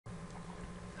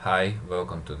Hi,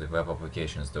 welcome to the Web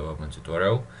Applications Development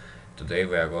tutorial. Today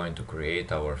we are going to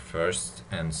create our first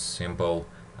and simple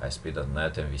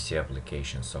ASP.NET MVC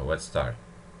application. So let's start.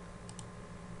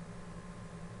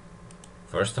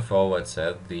 First of all, let's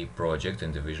add the project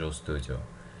in the Visual Studio.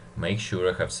 Make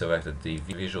sure I have selected the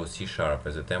Visual C#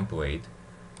 as a template,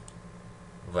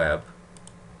 Web,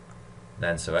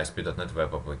 then select ASP.NET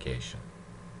Web Application.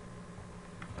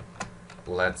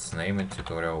 Let's name it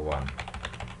Tutorial 1.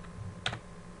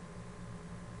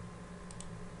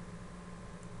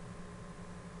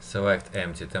 Select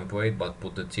empty template, but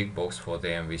put the tick box for the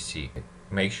MVC.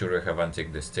 Make sure you have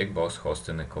unticked this tick box hosted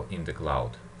in the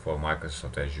cloud for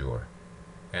Microsoft Azure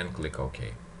and click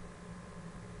OK.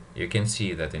 You can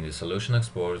see that in the Solution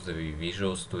Explorer, the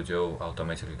Visual Studio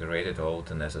automatically created all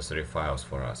the necessary files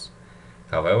for us.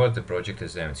 However, the project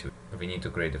is empty. We need to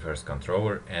create the first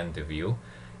controller and the view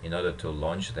in order to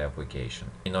launch the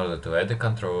application. In order to add the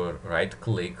controller,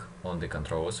 right-click on the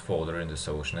controllers folder in the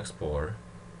Solution Explorer,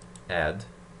 Add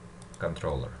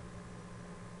Controller.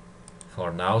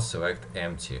 For now, select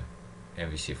empty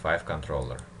MVC5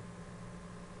 controller.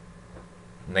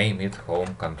 Name it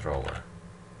Home Controller.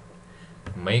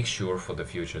 Make sure for the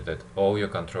future that all your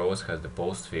controllers have the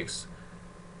postfix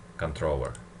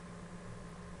controller.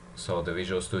 So the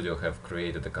Visual Studio have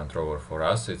created a controller for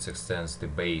us. It extends the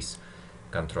base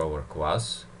controller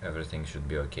class. Everything should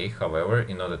be okay. However,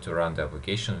 in order to run the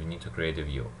application, we need to create a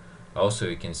view. Also,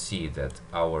 you can see that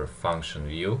our function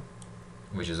view,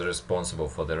 which is responsible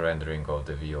for the rendering of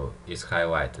the view, is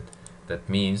highlighted. That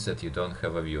means that you don't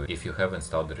have a view if you have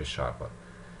installed the ReSharper.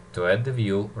 To add the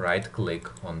view, right-click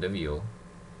on the view,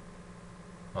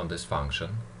 on this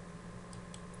function,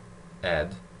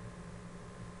 Add.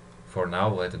 For now,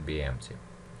 let it be empty.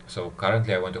 So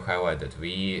currently I want to highlight that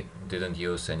we didn't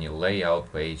use any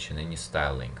layout page and any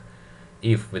styling.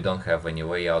 If we don't have any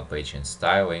layout page and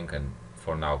styling, and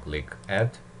for now click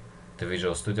Add, the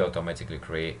Visual Studio automatically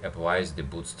applies the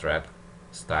Bootstrap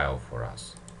style for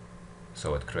us.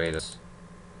 So it creates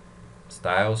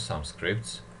styles, some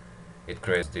scripts, it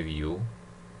creates the view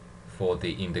for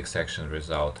the index action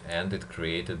result, and it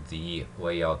created the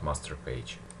layout master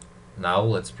page. Now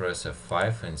let's press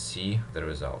F5 and see the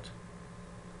result.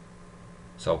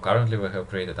 So currently we have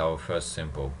created our first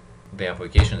the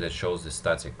application that shows the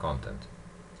static content.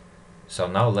 So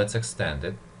now let's extend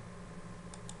it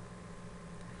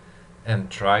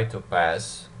and try to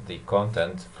pass the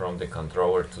content from the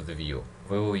controller to the view.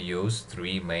 We will use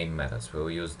three main methods. We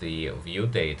will use the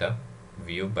ViewData,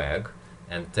 ViewBag,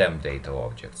 and TempData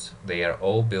objects. They are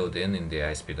all built in the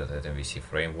ASP.NET MVC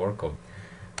framework.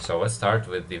 So let's start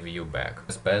with the ViewBag.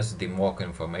 Let's pass the mock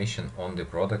information on the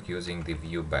product using the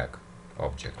ViewBag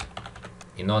object.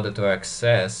 In order to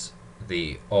access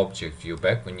the object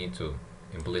ViewBag, we need to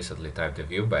implicitly type the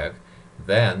ViewBag.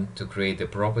 Then, to create a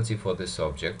property for this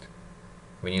object,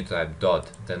 we need to type dot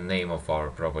the name of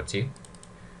our property.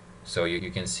 So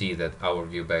you can see that our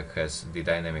ViewBag has the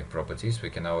dynamic properties. We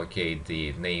can allocate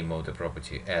the name of the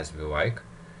property as we like,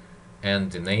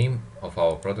 and the name of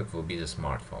our product will be the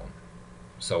smartphone.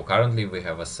 So currently we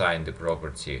have assigned the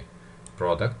property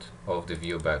product of the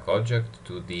ViewBag object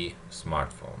to the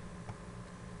smartphone.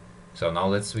 So now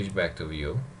let's switch back to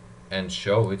view and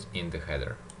show it in the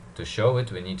header. To show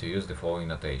it, we need to use the following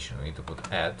notation. We need to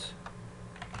put add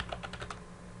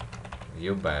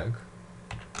ViewBag.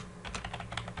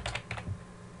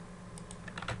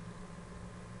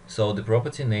 So the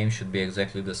property name should be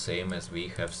exactly the same as we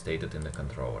have stated in the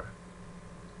controller.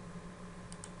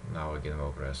 Now again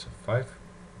we'll press F5,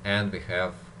 and we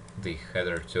have the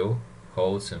header 2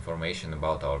 holds information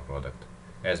about our product.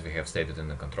 As we have stated in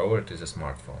the controller, it is a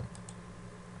smartphone.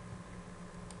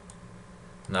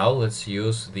 Now let's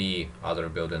use the other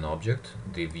built-in object,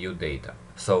 the ViewData.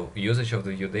 So usage of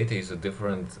the ViewData is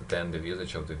different than the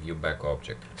usage of the ViewBack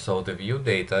object. So the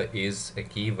ViewData is a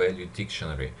key value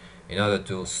dictionary. In order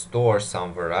to store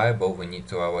some variable, we need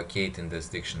to allocate in this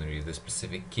dictionary the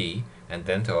specific key and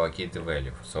then to allocate the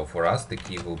value. So for us, the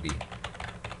key will be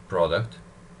product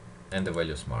and the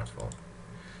value smartphone.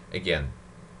 Again,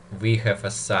 we have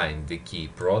assigned the key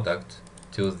product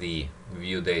to the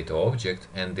ViewData object,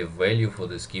 and the value for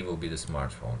this key will be the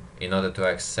smartphone. In order to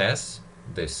access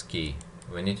this key,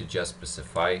 we need to just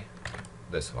specify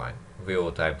this line. We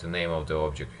will type the name of the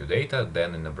object ViewData,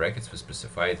 then in the brackets we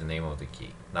specify the name of the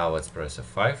key. Now let's press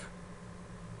F5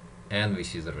 and we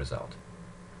see the result.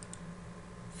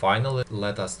 Finally,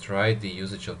 let us try the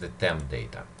usage of the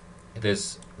TempData. It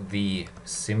is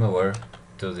similar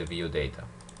to the ViewData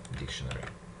dictionary.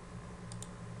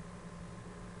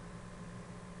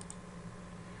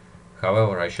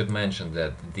 However, I should mention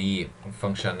that the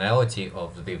functionality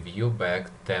of the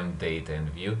ViewBag, TempData,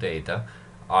 and ViewData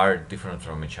are different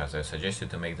from each other. I suggest you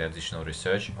to make the additional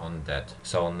research on that.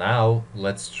 So now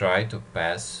let's try to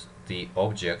pass the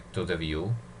object to the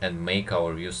view and make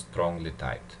our view strongly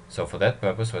typed. So for that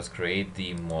purpose, let's create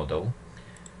the model.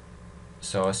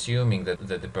 So assuming that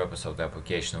the purpose of the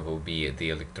application will be the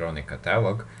electronic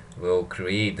catalog, we'll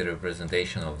create the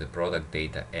representation of the product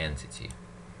data entity.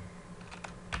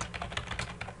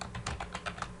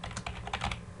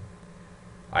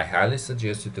 I highly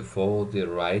suggest you to follow the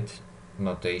right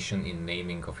notation in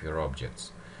naming of your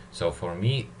objects. So for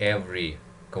me, every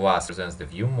class represents the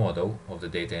view model of the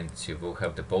data entity will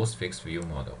have the postfix view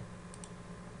model.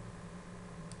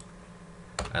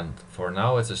 And for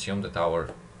now, let's assume that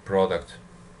our product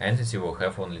entity will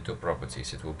have only two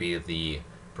properties. It will be the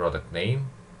product name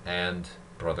and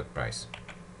product price.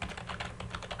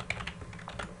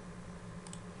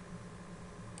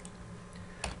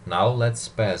 Now let's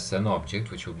pass an object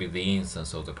which will be the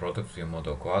instance of the product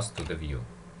ViewModel class to the view.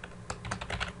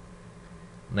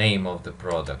 Name of the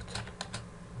product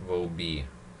will be,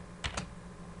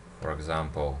 for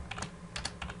example,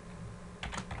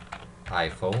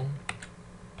 iPhone.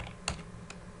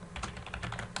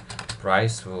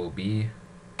 Price will be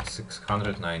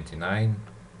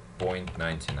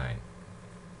 $699.99.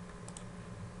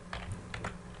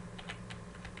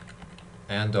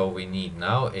 And all we need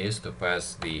now is to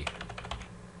pass the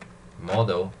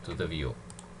model to the view.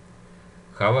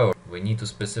 However, we need to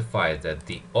specify that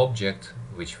the object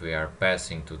which we are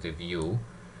passing to the view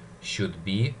should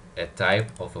be a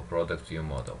type of a product view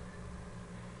model.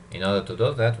 In order to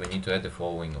do that, we need to add the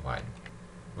following line.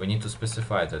 We need to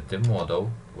specify that the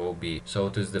model will be, so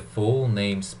it is the full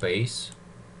namespace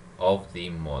of the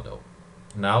model.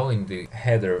 Now in the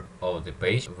header of the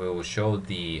page, we will show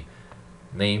the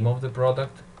name of the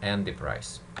product and the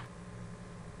price.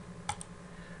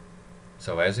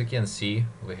 So as you can see,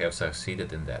 we have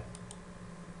succeeded in that.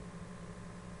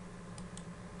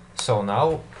 So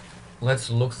now let's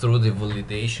look through the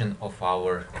validation of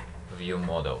our view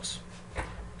models.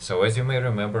 So as you may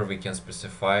remember, we can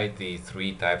specify the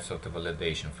three types of the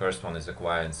validation. First one is the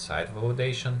client-side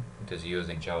validation. It is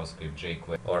using JavaScript,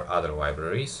 jQuery or other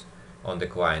libraries on the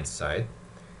client side.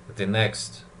 The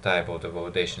next type of the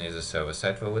validation is a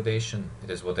server-side validation.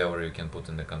 It is whatever you can put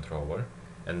in the controller.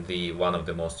 And the one of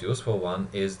the most useful one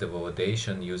is the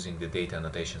validation using the data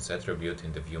annotations attribute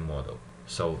in the view model.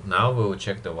 So now we will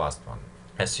check the last one.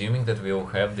 Assuming that we will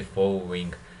have the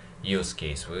following use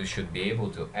case, we should be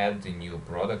able to add the new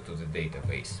product to the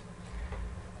database.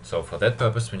 So for that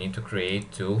purpose, we need to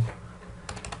create two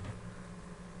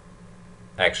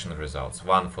action results,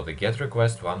 one for the get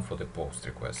request, one for the post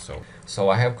request. So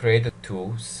I have created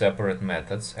two separate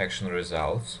methods, action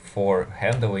results, for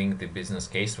handling the business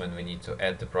case when we need to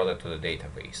add the product to the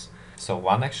database. So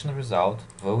one action result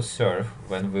will serve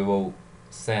when we will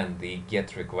send the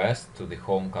get request to the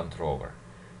home controller,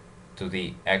 to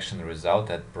the action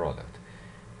result add product.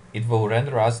 It will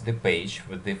render us the page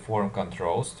with the form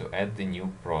controls to add the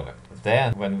new product.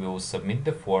 Then, when we will submit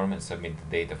the form and submit the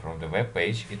data from the web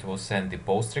page, it will send the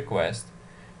post request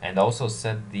and also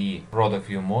set the product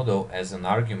view model as an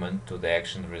argument to the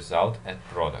action result add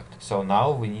product. So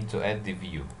now we need to add the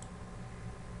view.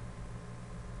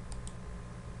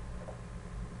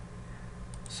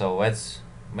 So let's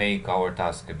make our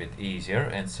task a bit easier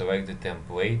and select the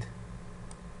template,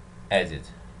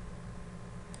 edit,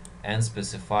 and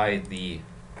specify the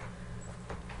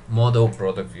model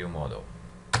product view model.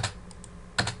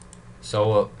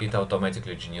 So it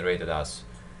automatically generated us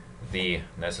the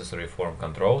necessary form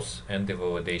controls and the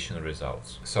validation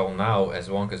results. So now, as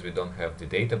long as we don't have the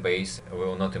database, we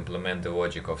will not implement the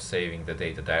logic of saving the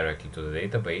data directly to the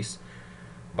database,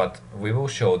 but we will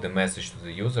show the message to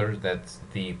the user that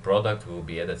the product will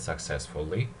be added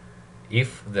successfully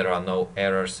if there are no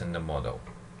errors in the model.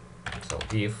 So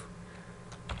if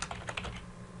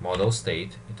model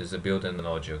state, it is a built-in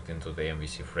object into the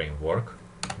MVC framework.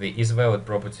 The isValid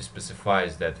property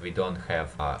specifies that we don't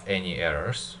have any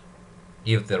errors.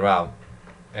 If there are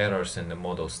errors in the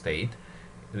model state,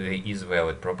 the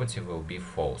isValid property will be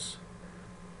false.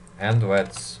 And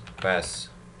let's pass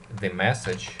the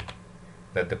message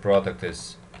that the product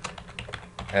is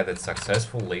added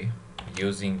successfully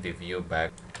using the ViewBack.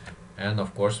 And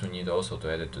of course we need also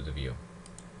to add it to the view.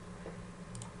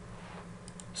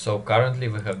 So currently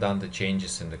we have done the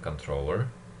changes in the controller.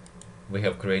 We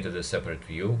have created a separate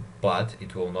view, but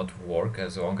it will not work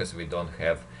as long as we don't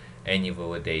have any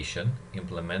validation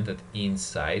implemented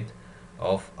inside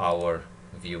of our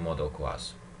ViewModel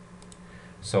class.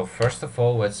 So first of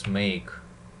all, let's make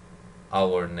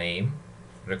our name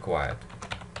required.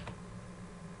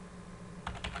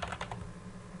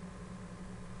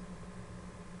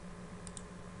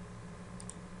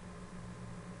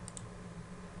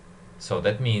 So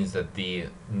that means that the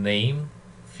name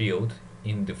field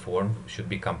in the form should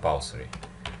be compulsory.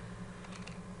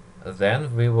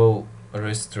 Then we will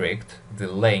restrict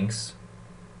the length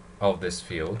of this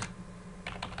field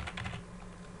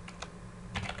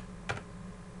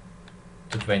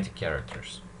to 20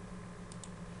 characters.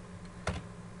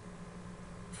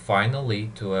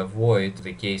 Finally, to avoid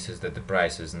the cases that the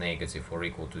price is negative or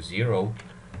equal to 0,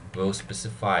 we'll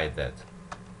specify that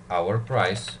our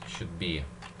price should be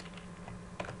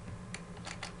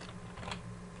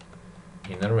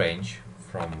in a range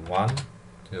from 1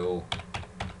 to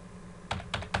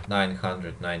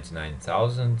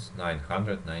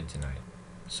 999,999.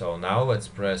 So now let's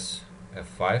press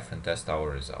F5 and test our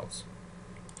results.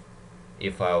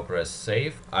 If I'll press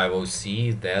save, I will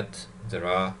see that there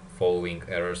are following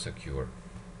errors occur.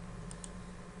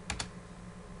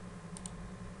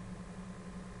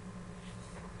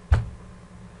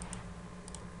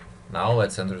 Now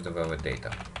let's enter the valid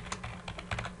data.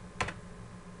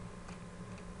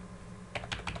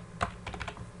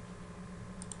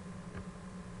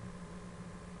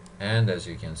 And as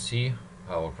you can see,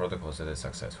 our product was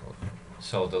successful.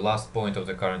 So the last point of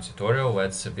the current tutorial,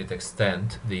 let's a bit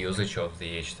extend the usage of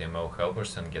the HTML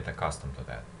helpers and get accustomed to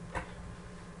that.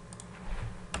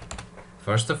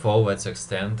 First of all, let's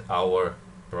extend our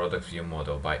product view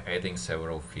model by adding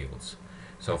several fields.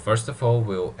 So first of all,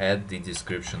 we'll add the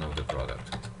description of the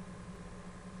product.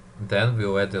 Then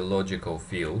we'll add a logical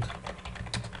field.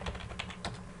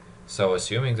 So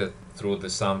assuming that through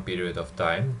some period of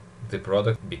time, the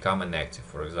product become inactive.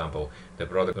 For example, the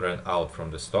product ran out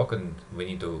from the stock and we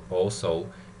need to also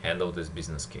handle this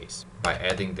business case by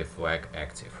adding the flag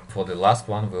active. For the last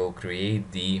one, we'll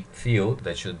create the field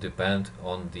that should depend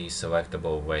on the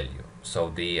selectable value. So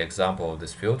the example of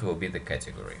this field will be the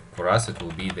category. For us, it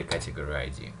will be the category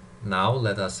ID. Now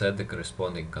let us add the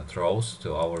corresponding controls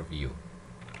to our view.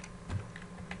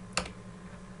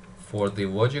 For the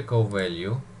logical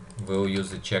value, we'll use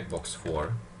the checkbox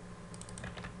 4.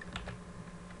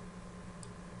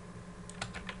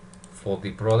 For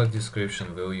the product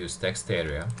description, we'll use text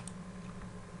area.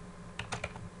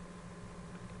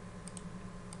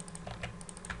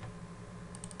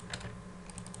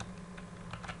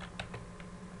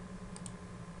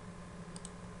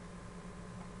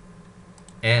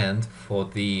 And for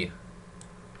the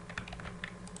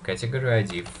category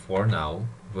ID, for now,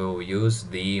 we'll use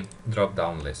the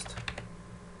drop-down list.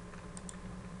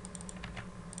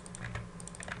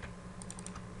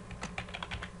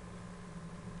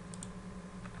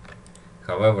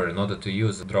 However, in order to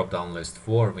use the drop-down list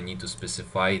 4, we need to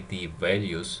specify the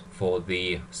values for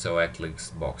the select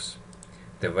list box.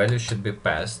 The value should be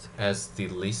passed as the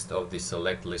list of the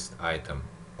select list item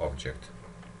object.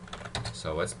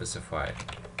 So let's specify it.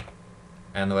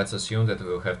 And let's assume that we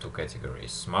will have two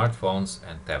categories, smartphones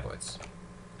and tablets.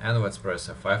 And let's press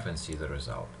F5 and see the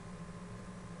result.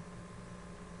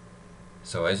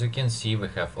 So as you can see, we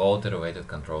have all the related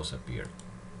controls appeared.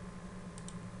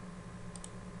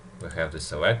 We have the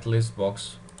select list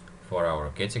box for our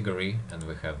category, and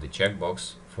we have the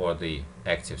checkbox for the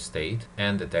active state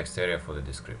and the text area for the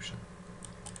description.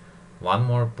 One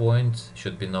more point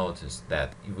should be noticed,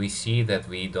 that we see that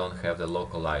we don't have the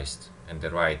localized and the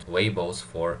right labels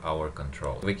for our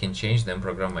control. We can change them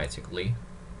programmatically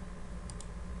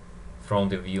from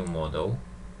the ViewModel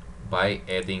by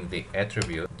adding the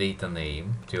attribute data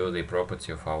name to the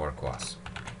property of our class.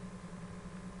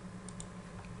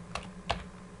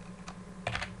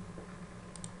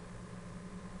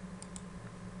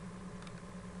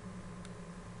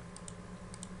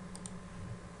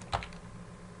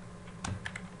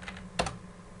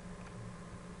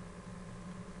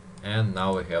 And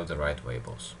now we have the right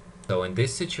labels. So in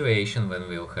this situation, when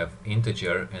we will have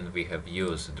integer and we have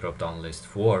used drop-down list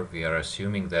 4, we are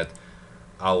assuming that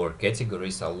our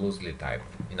categories are loosely typed.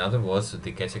 In other words,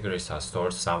 the categories are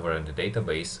stored somewhere in the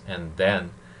database, and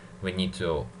then we need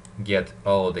to get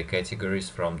all the categories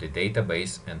from the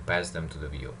database and pass them to the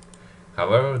view.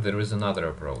 However, there is another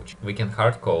approach. We can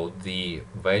hard-code the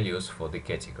values for the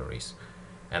categories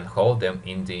and hold them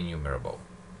in the enumerable.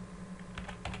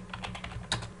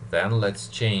 Then let's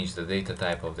change the data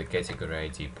type of the category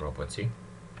ID property.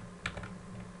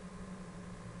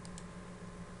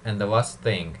 And the last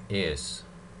thing is,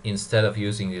 instead of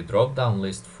using the drop-down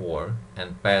list 4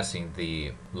 and passing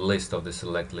the list of the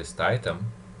select list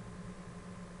item,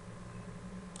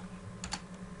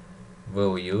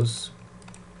 we'll use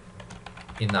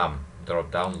enum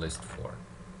drop-down list 4.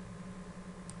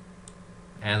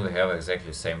 and we have exactly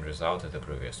the same result as the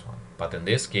previous one. But in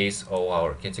this case, all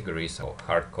our categories are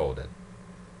hard-coded.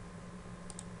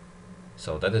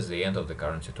 So that is the end of the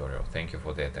current tutorial. Thank you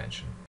for the attention.